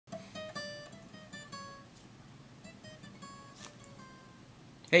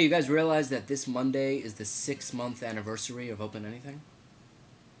Hey, you guys realize that this Monday is the 6-month anniversary of Open Anything?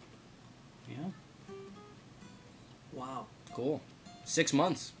 Yeah. Wow, Cool. 6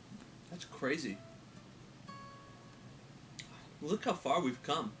 months. that's crazy. Look how far we've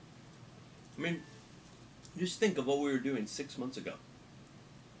come. I mean, just think of what we were doing 6 months ago.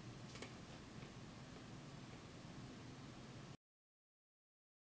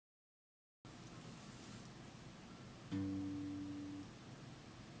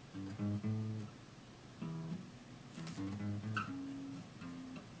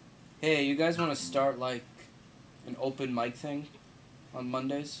 Hey, you guys want to start like an open mic thing on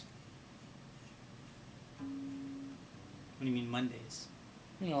Mondays? What do you mean Mondays?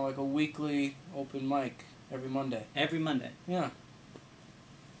 You know, like a weekly open mic every Monday. Every Monday. Yeah.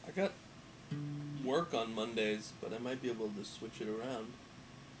 I got work on Mondays, but I might be able to switch it around.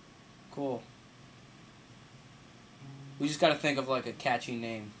 Cool. We just gotta think of like a catchy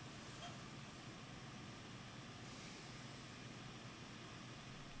name.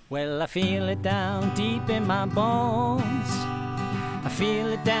 Well, I feel it down deep in my bones. I feel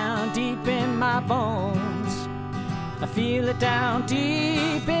it down deep in my bones. I feel it down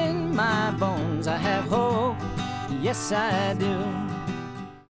deep in my bones. I have hope, yes I do.